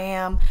who I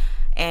am.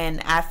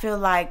 And I feel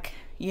like,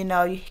 you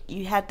know,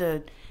 you have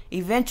to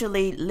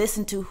eventually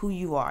listen to who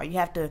you are. You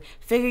have to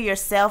figure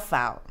yourself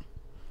out.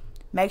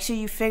 Make sure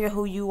you figure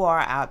who you are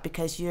out,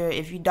 because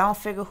if you don't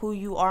figure who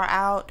you are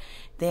out,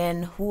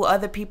 then what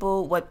other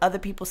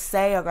people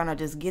say are gonna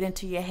just get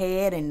into your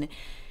head, and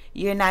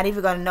you're not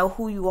even gonna know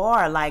who you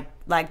are. Like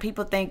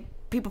people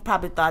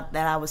probably thought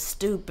that I was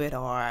stupid,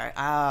 or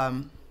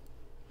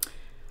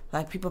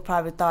like people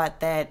thought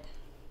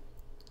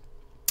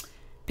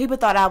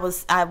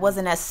I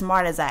wasn't as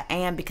smart as I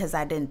am because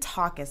I didn't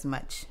talk as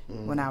much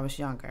when I was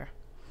younger.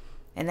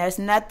 And there's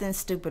nothing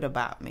stupid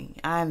about me.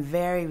 I'm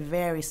very,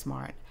 very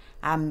smart.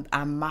 I'm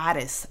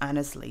modest,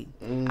 honestly.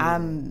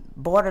 I'm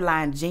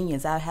borderline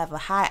genius. I have a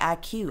high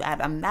IQ.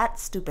 I'm not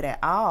stupid at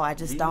all. I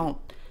just don't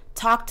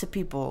talk to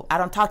people. I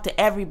don't talk to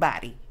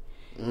everybody.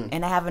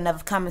 And I have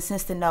enough common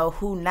sense to know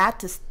who not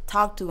to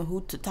talk to and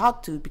who to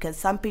talk to, because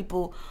some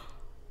people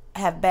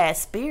have bad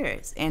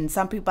spirits and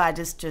some people I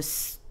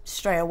just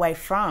stray away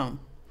from.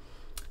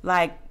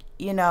 Like,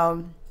 you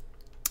know,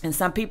 and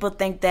some people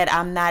think that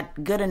I'm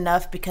not good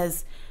enough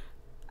because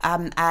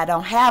I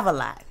don't have a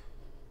lot.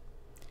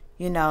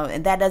 You know,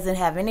 and that doesn't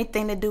have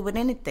anything to do with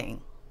anything.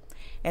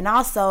 And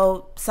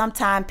also,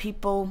 sometimes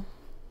people,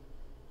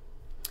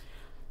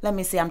 let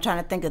me see, I'm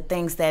trying to think of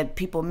things that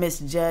people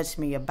misjudge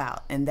me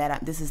about, and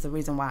that this is the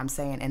reason why I'm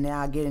saying, and then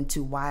I'll get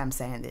into why I'm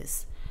saying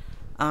this.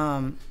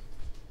 I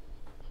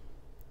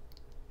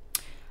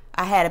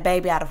had a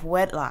baby out of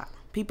wedlock.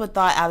 People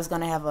thought I was going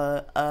to have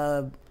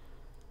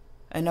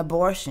an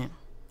abortion.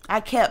 I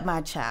kept my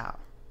child.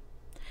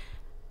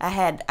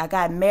 I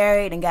got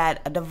married and got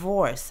a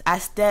divorce. I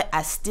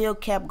still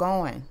kept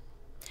going.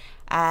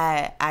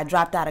 I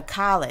dropped out of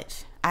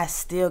college. I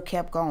still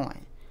kept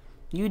going.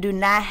 You do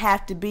not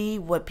have to be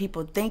what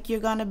people think you're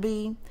going to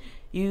be.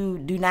 You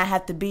do not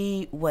have to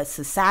be what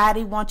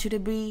society wants you to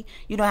be.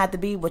 You don't have to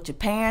be what your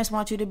parents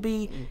want you to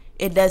be.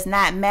 It does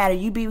not matter.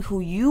 You be who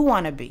you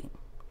want to be.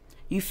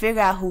 You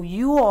figure out who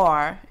you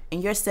are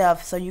in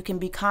yourself so you can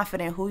be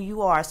confident who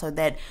you are, so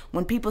that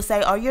when people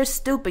say, oh, you're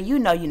stupid, you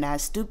know you're not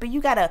stupid.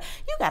 You got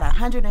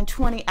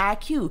 120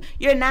 IQ.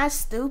 You're not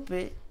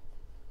stupid.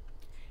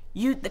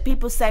 The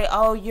people say,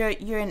 oh,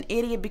 you're an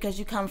idiot because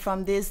you come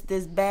from this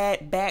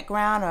bad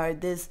background or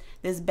this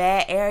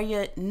bad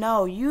area.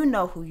 No, you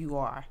know who you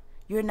are.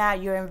 You're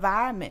not your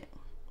environment.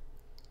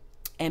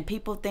 And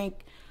people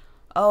think,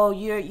 oh,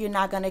 you're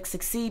not going to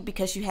succeed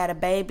because you had a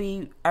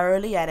baby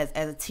early as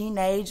a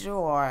teenager,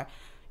 or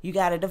you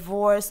got a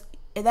divorce.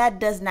 That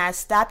does not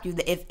stop you.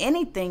 If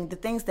anything, the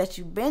things that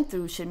you've been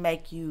through should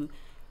make you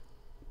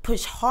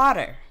push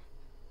harder.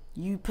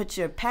 You put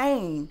your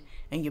pain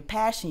and your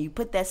passion, you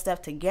put that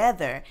stuff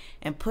together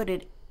and put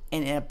it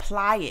and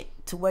apply it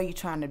to where you're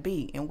trying to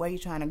be and where you're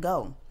trying to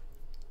go.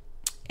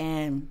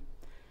 And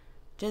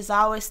just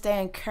always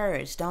stay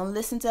encouraged. Don't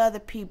listen to other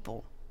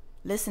people.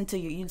 Listen to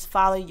you just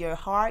follow your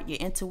heart, your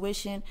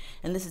intuition,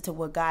 and listen to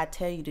what God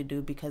tell you to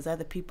do, because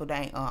other people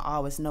don't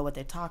always know what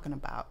they're talking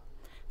about.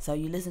 So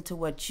you listen to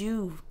what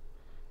you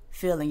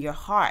feel in your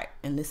heart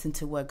and listen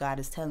to what God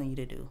is telling you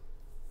to do.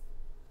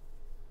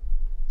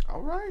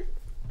 All right,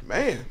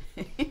 man.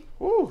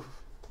 Woo,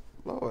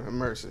 Lord have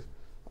mercy.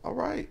 All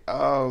right,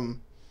 I'm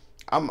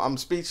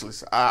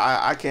speechless.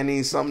 I can't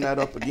even sum that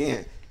up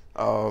again.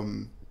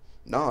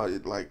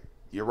 Like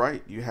you're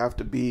right. You have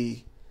to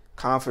be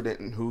confident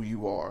in who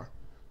you are,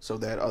 so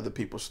that other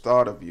people's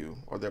thought of you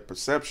or their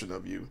perception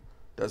of you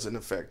doesn't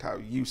affect how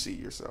you see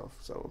yourself.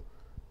 So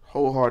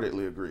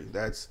wholeheartedly agree.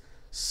 That's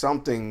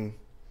something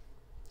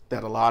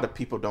that a lot of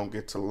people don't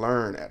get to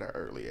learn at an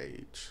early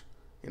age.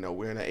 You know,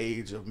 we're in an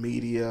age of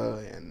media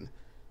and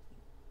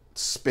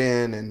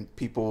spin, and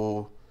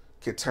people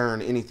can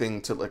turn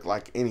anything to look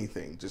like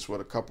anything just with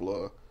a couple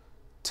of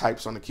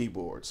types on the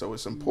keyboard. So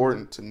it's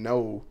important to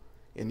know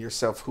in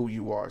yourself who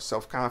you are.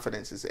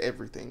 Self-confidence is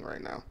everything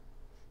right now,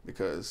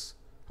 because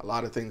a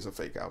lot of things are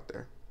fake out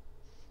there.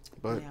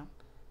 But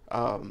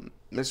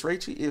Miss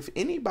Rachie, if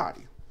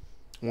anybody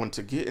wanted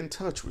to get in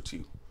touch with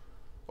you,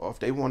 or if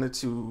they wanted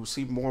to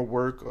see more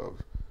work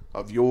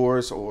of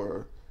yours,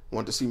 or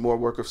want to see more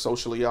work of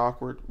Socially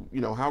Awkward,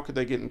 you know, how could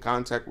they get in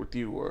contact with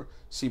you or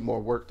see more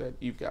work that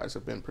you guys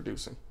have been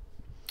producing?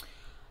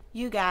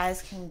 You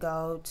guys can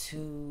go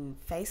to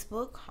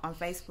Facebook. On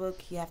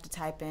Facebook, you have to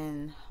type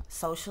in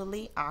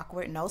Socially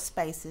Awkward, no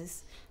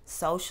spaces,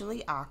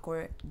 Socially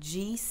Awkward,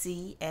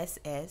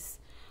 GCSS.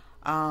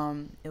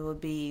 It will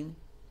be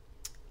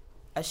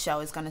a show.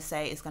 It's going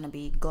to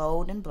be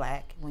gold and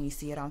black when you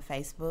see it on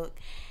Facebook.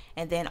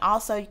 And then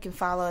also you can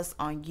follow us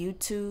on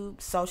YouTube,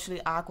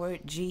 Socially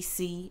Awkward,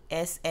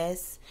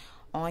 GCSS.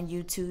 On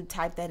YouTube,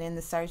 type that in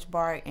the search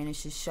bar and it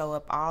should show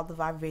up all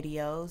of our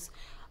videos.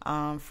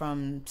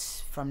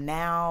 From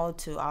now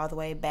to all the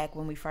way back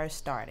when we first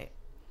started.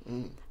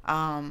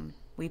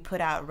 We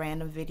put out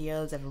random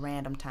videos at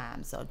random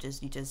times, so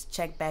you just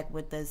check back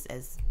with us.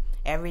 As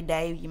every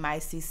day you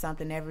might see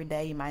something, every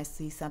day you might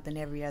see something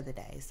every other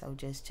day, so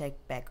just check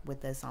back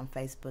with us on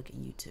Facebook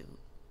and YouTube.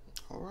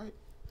 All right.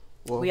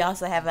 Well, we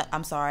also have a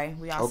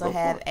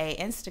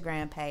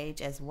Instagram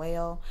page as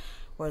well,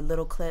 where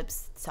little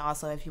clips. So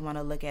also, if you want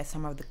to look at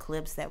some of the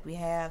clips that we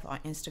have on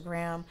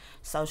Instagram,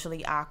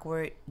 Socially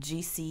Awkward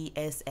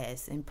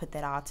GCSS, and put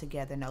that all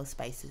together, no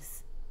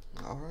spaces.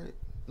 All right,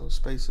 no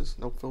spaces,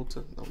 no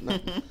filter, no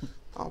nothing.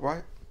 All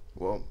right.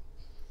 Well,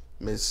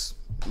 Miss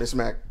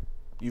Mack,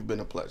 you've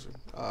been a pleasure.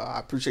 I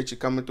appreciate you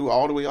coming through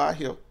all the way out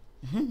here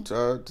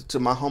to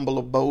my humble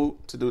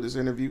abode to do this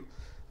interview.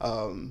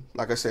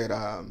 Like I said,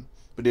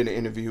 we did an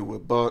interview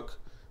with Buck,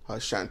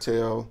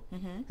 Chantel,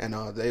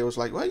 and they was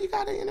like, well, you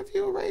got to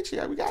interview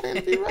Rachie. We got to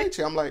interview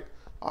Rachie. I'm like,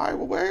 all right,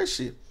 well, where is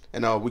she?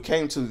 And we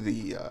came to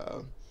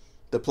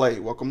the play,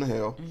 Welcome to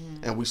Hell,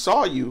 and we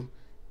saw you,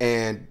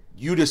 and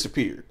you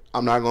disappeared.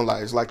 I'm not gonna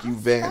lie. It's like you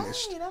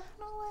vanished.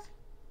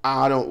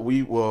 I'm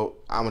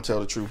gonna tell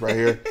the truth right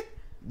here.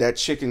 That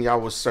chicken y'all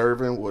was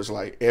serving was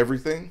like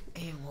everything.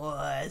 It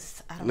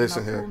was. I don't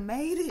Listen know here. who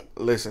made it.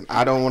 Listen,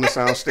 I don't want to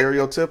sound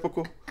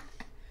stereotypical,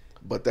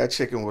 but that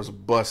chicken was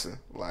busting.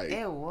 Like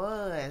It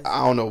was.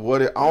 I don't know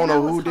what it. I don't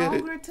know who did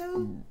it.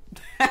 Too.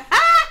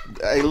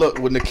 Hey, look,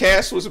 when the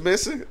cast was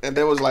missing, and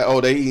they was like, "Oh,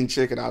 they eating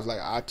chicken," I was like,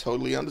 "I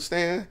totally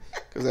understand,"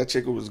 because that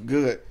chicken was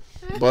good.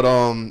 But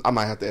I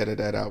might have to edit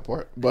that out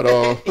part. But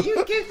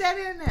You keep that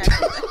in there.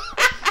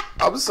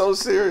 I'm so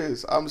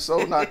serious. I'm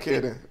so not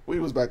kidding. We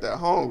was back there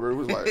hungry. It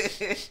was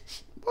like,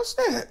 what's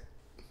that?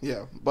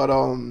 Yeah. But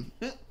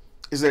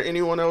is there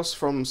anyone else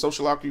from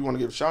Social Locker you want to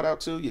give a shout out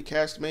to? Your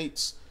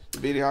castmates,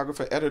 your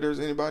videographer, editors,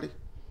 anybody?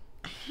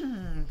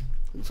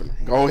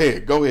 Go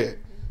ahead.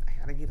 I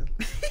gotta get a.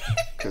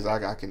 Because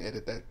I can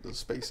edit that little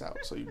space out,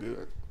 so you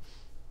good.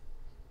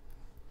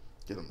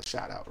 Get them a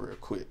shout out real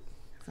quick.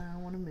 I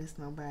don't want to miss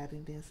nobody,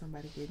 and then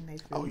somebody getting their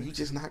Oh, you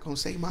just not gonna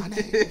say my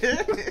name?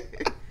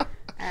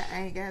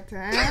 I ain't got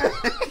time.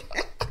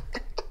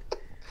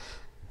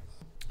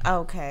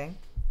 Okay.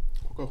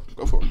 Go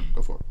for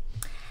it.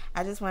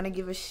 I just want to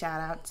give a shout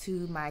out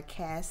to my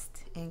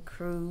cast and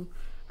crew.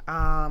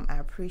 I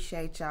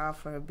appreciate y'all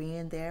for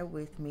being there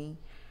with me.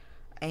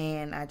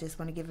 And I just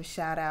want to give a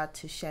shout out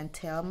to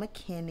Chantel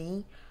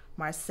McKinney,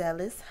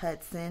 Marcellus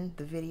Hudson,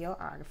 the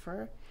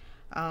videographer,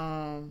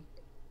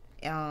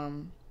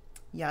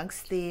 Young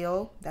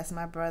Steele, that's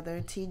my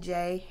brother,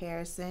 TJ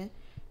Harrison,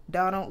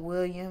 Donald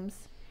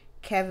Williams,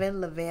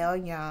 Kevin Lavelle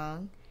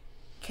Young,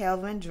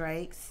 Kelvin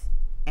Drakes,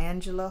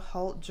 Angela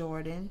Holt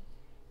Jordan,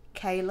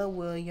 Kayla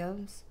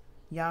Williams,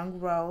 Young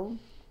Rowe,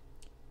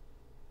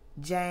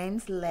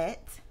 James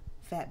Lett,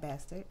 fat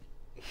bastard,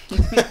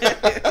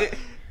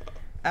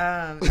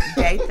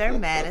 Gaither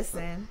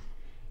Madison,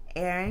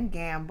 Aaron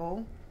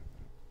Gamble,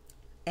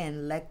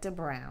 and Lecter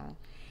Brown.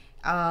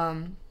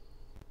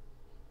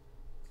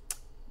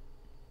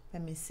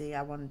 Let me see.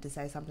 I wanted to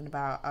say something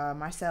about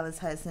Marcellus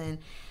Hudson.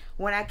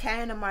 When I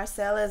came to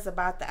Marcellus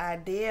about the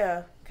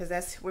idea,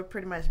 because we're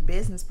pretty much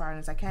business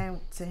partners, I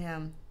came to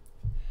him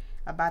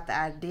about the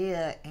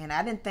idea, and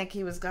I didn't think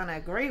he was gonna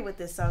agree with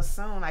this so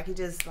soon. Like he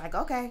just like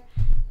okay,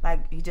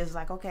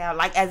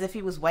 like as if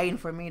he was waiting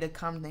for me to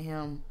come to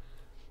him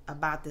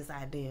about this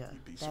idea.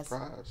 You'd be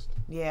surprised.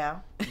 Yeah.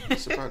 You'd be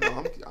surprised.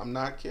 No, I'm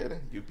not kidding.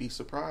 You'd be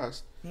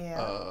surprised.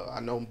 Yeah. I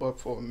know Buck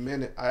for a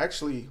minute.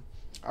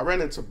 I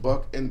ran into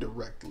Buck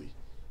indirectly.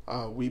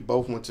 We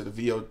both went to the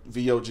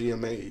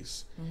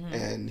VOGMAs,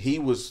 and he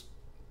was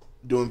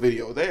doing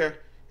video there,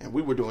 and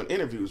we were doing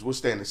interviews. We're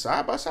standing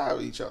side by side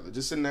with each other,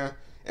 just sitting there,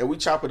 and we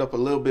chop it up a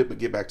little bit, but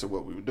get back to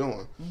what we were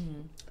doing.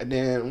 And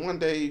then one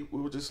day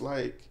we were just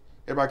like,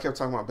 everybody kept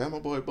talking about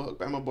Bama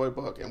Boy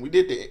Buck, and we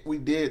did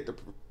the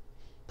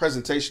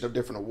presentation of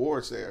different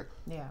awards there.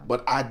 Yeah.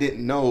 But I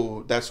didn't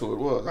know that's who it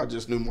was. I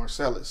just knew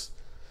Marcellus,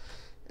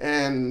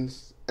 and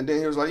then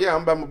he was like, "Yeah,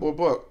 I'm Bama Boy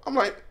Buck." I'm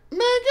like, "Man,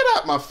 get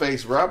out my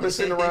face, bro! I've been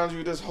sitting around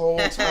you this whole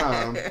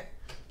time."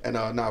 And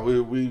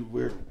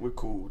we're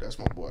cool. That's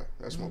my boy.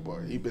 That's my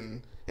boy. He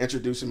been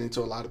introducing me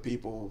to a lot of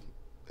people,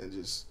 and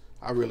just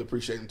I really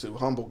appreciate him too.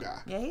 Humble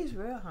guy. Yeah, he's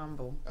real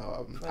humble.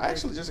 I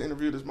actually just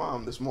interviewed his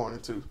mom this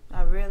morning too.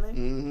 Oh, really?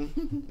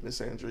 Miss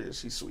Andrea,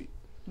 she's sweet.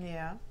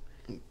 Yeah.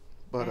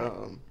 But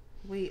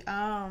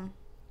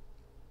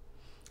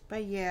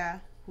but yeah,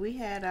 we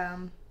had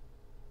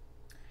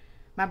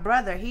my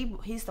brother,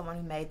 he's the one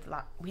who made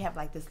we have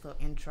like this little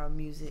intro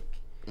music.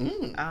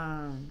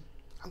 I'm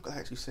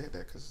glad you said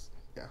that, because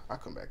I'll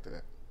come back to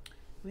that.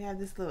 We have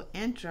this little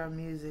intro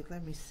music.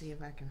 Let me see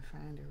if I can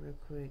find it real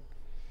quick.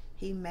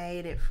 He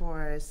made it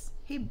for us.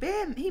 He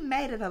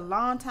made it a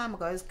long time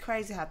ago. It's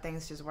crazy how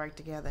things just work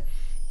together.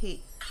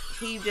 He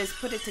just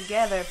put it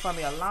together for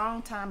me a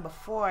long time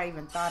before I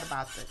even thought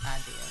about the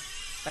idea.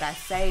 But I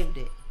saved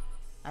it.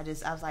 I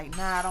was like,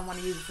 nah, I don't want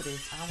to use it for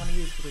this. I don't want to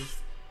use it for this.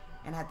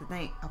 And I had to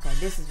think, okay,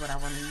 this is what I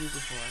want to use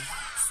it for.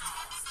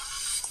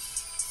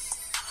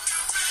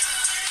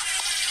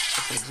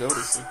 That's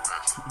Jodeci.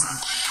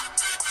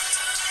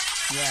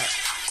 Yeah.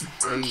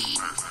 Hey,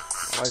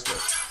 I like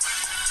that.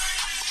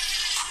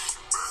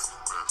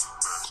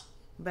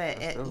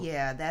 But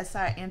yeah, that's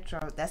our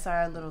intro. That's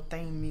our little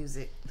theme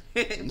music.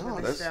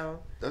 No,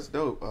 that's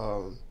dope.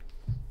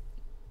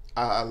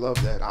 I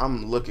love that.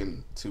 I'm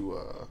looking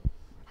to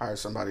hire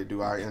somebody to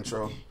do our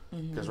intro,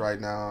 because right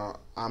now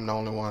I'm the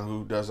only one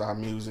who does our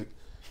music,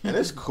 and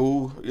it's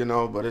cool,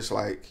 but it's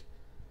like,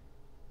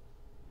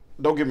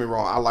 don't get me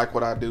wrong, I like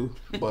what I do,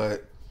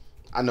 but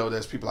I know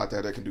there's people out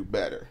there that can do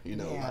better,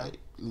 like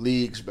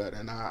leagues better,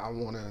 and I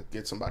want to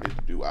get somebody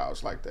to do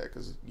ours like that,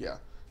 because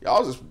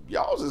y'all's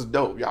is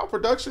dope. Y'all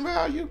production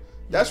value,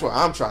 that's what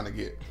I'm trying to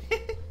get.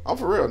 I'm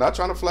for real, not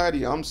trying to flatter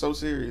you. I'm so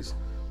serious.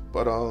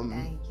 But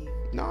Thank you.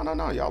 No,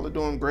 y'all are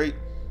doing great.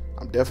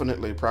 I'm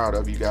definitely proud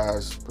of you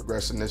guys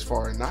progressing this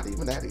far, and not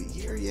even at a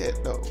year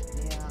yet though.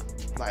 Yeah.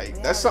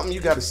 Like that's something you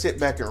got to sit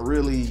back and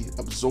really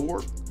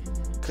absorb,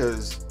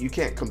 because you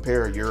can't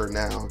compare your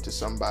now to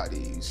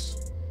somebody's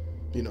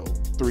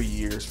 3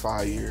 years,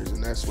 5 years,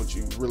 and that's what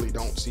you really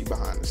don't see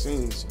behind the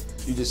scenes.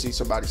 You just see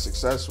somebody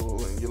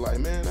successful, and you're like,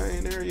 man, I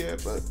ain't there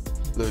yet, but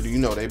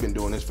little they've been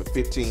doing this for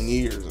 15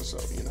 years or so,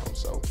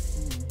 so.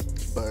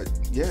 But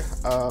yeah,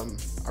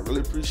 I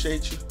really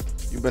appreciate you.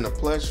 You've been a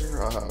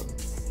pleasure.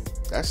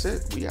 That's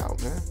it. We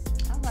out, man.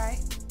 All right.